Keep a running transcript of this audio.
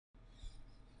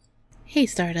Hey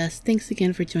Stardust, thanks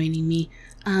again for joining me.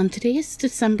 Today is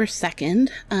December 2nd,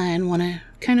 and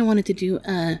wanted to do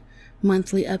a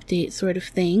monthly update sort of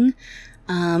thing.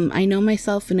 I know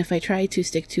myself, and if I try to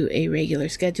stick to a regular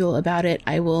schedule about it,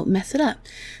 I will mess it up.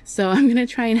 So I'm going to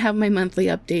try and have my monthly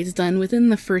updates done within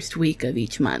the first week of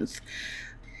each month.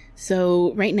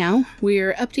 So right now,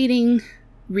 we're updating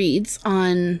reads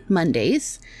on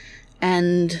Mondays,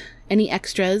 and any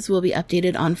extras will be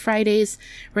updated on Fridays.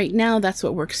 Right now, that's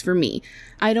what works for me.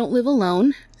 I don't live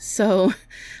alone, so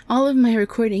all of my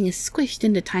recording is squished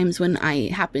into times when I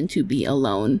happen to be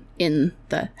alone in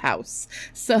the house.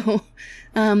 So,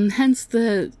 hence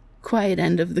the quiet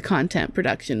end of the content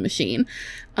production machine.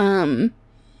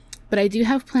 But I do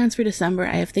have plans for December.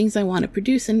 I have things I want to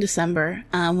produce in December.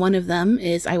 One of them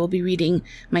is I will be reading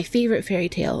my favorite fairy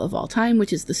tale of all time,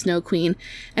 which is The Snow Queen.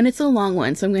 And it's a long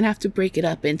one, so I'm going to have to break it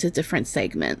up into different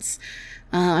segments.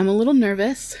 I'm a little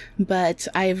nervous, but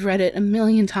I've read it a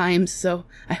million times, so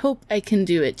I hope I can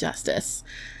do it justice.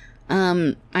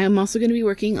 I am also going to be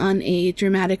working on a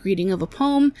dramatic reading of a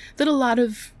poem that a lot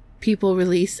of people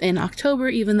release in October,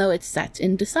 even though it's set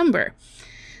in December.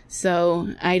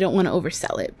 So I don't want to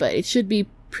oversell it, but it should be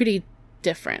pretty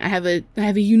different. I have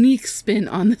a unique spin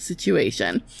on the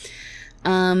situation.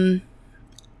 In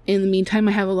the meantime,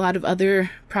 I have a lot of other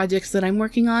projects that I'm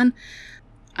working on.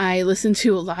 I listen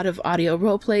to a lot of audio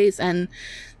role plays, and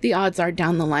the odds are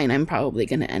down the line I'm probably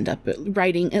going to end up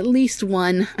writing at least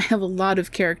one. I have a lot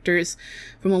of characters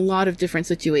from a lot of different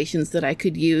situations that I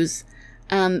could use.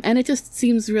 And it just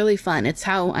seems really fun. It's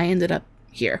how I ended up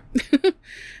here.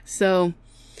 So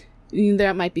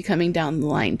that might be coming down the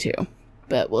line too,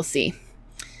 but we'll see.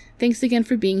 Thanks again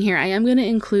for being here. I am going to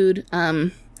include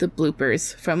the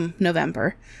bloopers from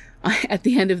November at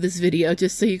the end of this video,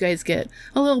 just so you guys get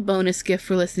a little bonus gift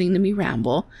for listening to me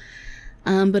ramble.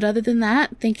 But other than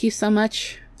that, thank you so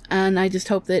much, and I just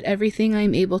hope that everything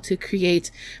I'm able to create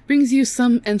brings you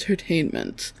some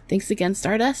entertainment. Thanks again,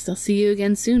 Stardust. I'll see you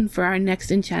again soon for our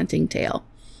next enchanting tale.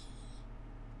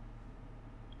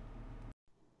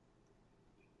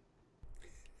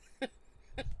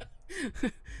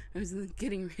 I was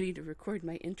getting ready to record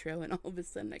my intro, and all of a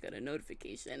sudden I got a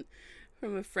notification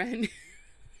from a friend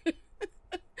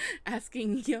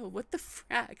asking, yo, what the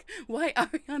frack? Why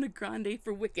Ariana Grande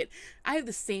for Wicked? I have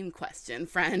the same question,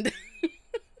 friend.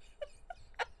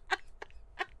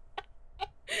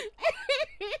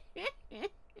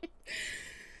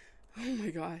 Oh my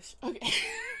gosh. Okay.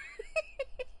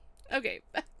 Okay,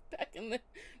 back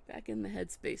in the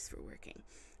headspace for working.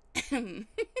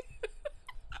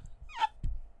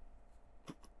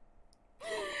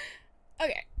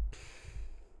 Okay.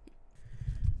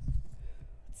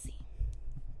 Let's see.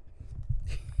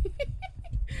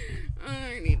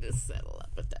 I need to settle up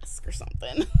a desk or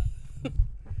something.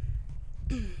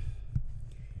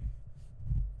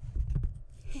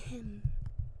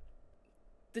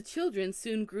 The children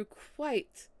soon grew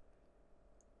quite...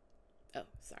 Oh,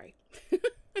 sorry.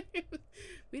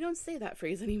 We don't say that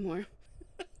phrase anymore.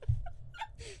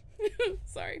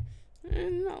 Sorry.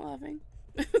 I'm not laughing.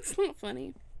 It's not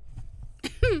funny.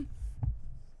 The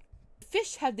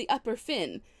fish had the upper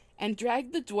fin and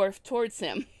dragged the dwarf towards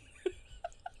him.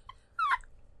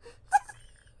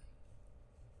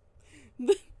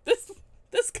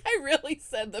 This guy really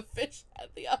said the fish had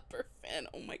the upper fin.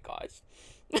 Oh my gosh.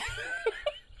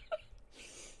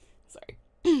 Sorry.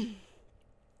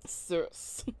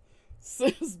 Serious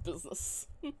business.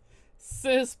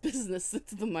 Serious business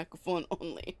into the microphone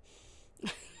only.